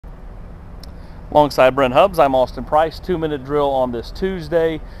Alongside Brent Hubbs, I'm Austin Price. 2-minute drill on this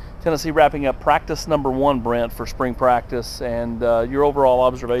Tuesday. Tennessee wrapping up practice number 1, Brent, for spring practice, and your overall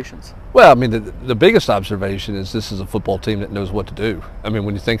observations. Well, I mean, the biggest observation is this is a football team that knows what to do. I mean,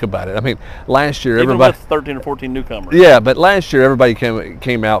 when you think about it, I mean, last year Even everybody with 13 or 14 newcomers. Yeah, but last year everybody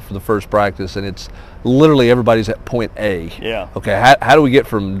came out for the first practice, and it's literally everybody's at point A. Yeah. Okay, how do we get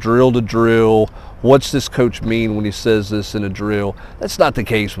from drill to drill? What's this coach mean when he says this in a drill? That's not the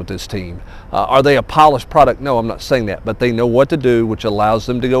case with this team. Are they a polished product? No, I'm not saying that, but they know what to do, which allows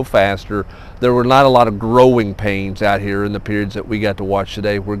them to go faster. There were not a lot of growing pains out here in the periods that we got to watch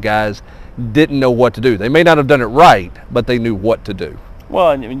today where guys didn't know what to do. They may not have done it right, but they knew what to do. Well,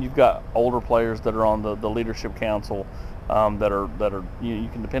 I mean, you've got older players that are on the leadership council that are you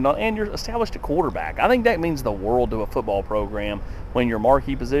can depend on, and you're established at quarterback. I think that means the world to a football program. When your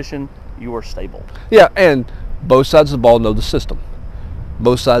marquee position, you are stable. Yeah, and both sides of the ball know the system.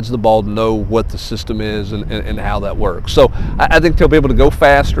 Both sides of the ball know what the system is and how that works. So I think they'll be able to go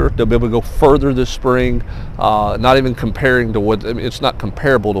faster. They'll be able to go further this spring. Not even comparing to what, I mean, it's not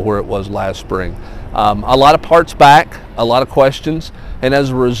comparable to where it was last spring. A lot of parts back, a lot of questions, and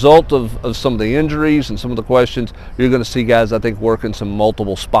as a result of some of the injuries and some of the questions, you're going to see guys, I think, working some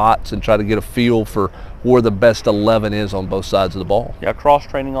multiple spots and try to get a feel for where the best 11 is on both sides of the ball. Yeah,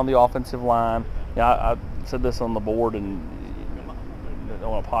 cross-training on the offensive line. Yeah, I said this on the board and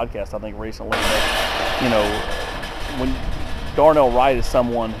on a podcast, I think, recently, that, you know, when Darnell Wright is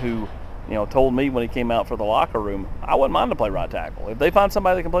someone who, you know, told me when he came out for the locker room, I wouldn't mind to play right tackle. If they find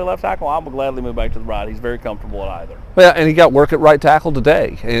somebody that can play left tackle, I will gladly move back to the right. He's very comfortable at either. Well, and he got work at right tackle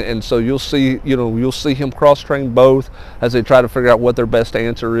today, and so you'll see him cross-train both as they try to figure out what their best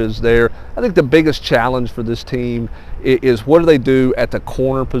answer is there. I think the biggest challenge for this team is what do they do at the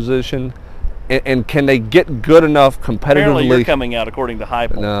corner position, and can they get good enough competitively? Apparently you're coming out according to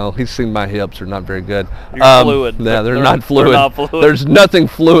Heupel. No, he's seen my hips are not very good. You're fluid. No, they're not fluid. They're not fluid. There's nothing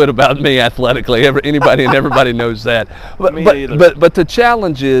fluid about me athletically. Anybody and everybody knows that. But the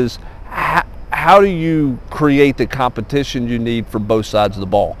challenge is how do you create the competition you need for both sides of the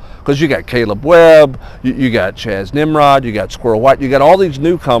ball? Because you got Caleb Webb, you got Chaz Nimrod, you got Squirrel White, you got all these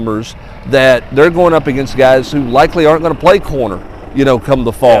newcomers that they're going up against guys who likely aren't going to play corner, you know, come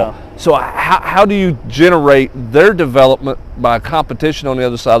the fall. Yeah. So how do you generate their development by competition on the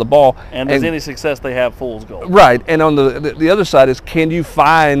other side of the ball? And does any success they have fool's gold? Right. And on the other side is, can you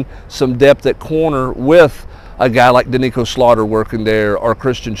find some depth at corner with a guy like Danico Slaughter working there or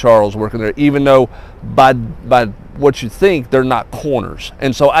Christian Charles working there, even though by what you think they're not corners.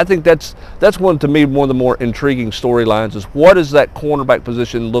 And so I think that's one, to me, one of the more intriguing storylines is what does that cornerback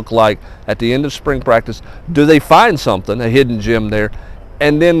position look like at the end of spring practice? Do they find something, a hidden gem there?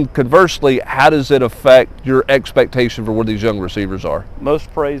 And then conversely, how does it affect your expectation for where these young receivers are?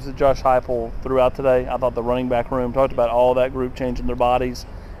 Most praise to Josh Heupel throughout today. I thought the running back room talked about all that group changing their bodies,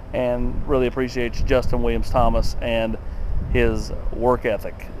 and really appreciates Justin Williams-Thomas and his work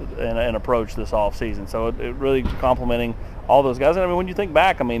ethic and approach this offseason. So it really complimenting all those guys. And I mean, when you think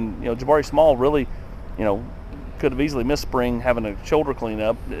back, I mean, you know, Jabari Small really, you know, could have easily missed spring, having a shoulder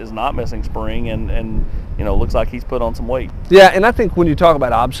cleanup, is not missing spring, and you know, looks like he's put on some weight. Yeah, and I think when you talk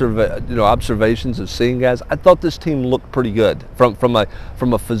about observations of seeing guys, I thought this team looked pretty good from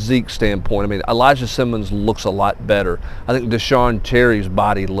a physique standpoint. I mean, Elijah Simmons looks a lot better. I think Deshaun Cherry's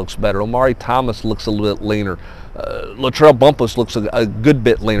body looks better. Omari Thomas looks a little bit leaner. Latrell Bumpus looks a good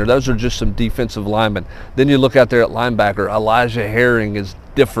bit leaner. Those are just some defensive linemen. Then you look out there at linebacker, Elijah Herring is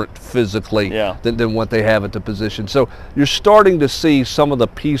different physically than what they have at the position. So you're starting to see some of the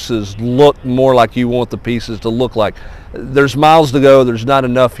pieces look more like you want the pieces to look like. There's miles to go. There's not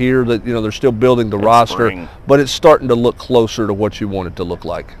enough here that, you know, they're still building the roster, but it's starting to look closer to what you want it to look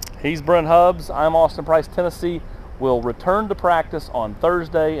like. He's Brent Hubbs. I'm Austin Price. Tennessee will return to practice on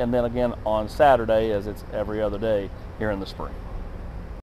Thursday and then again on Saturday, as it's every other day here in the spring.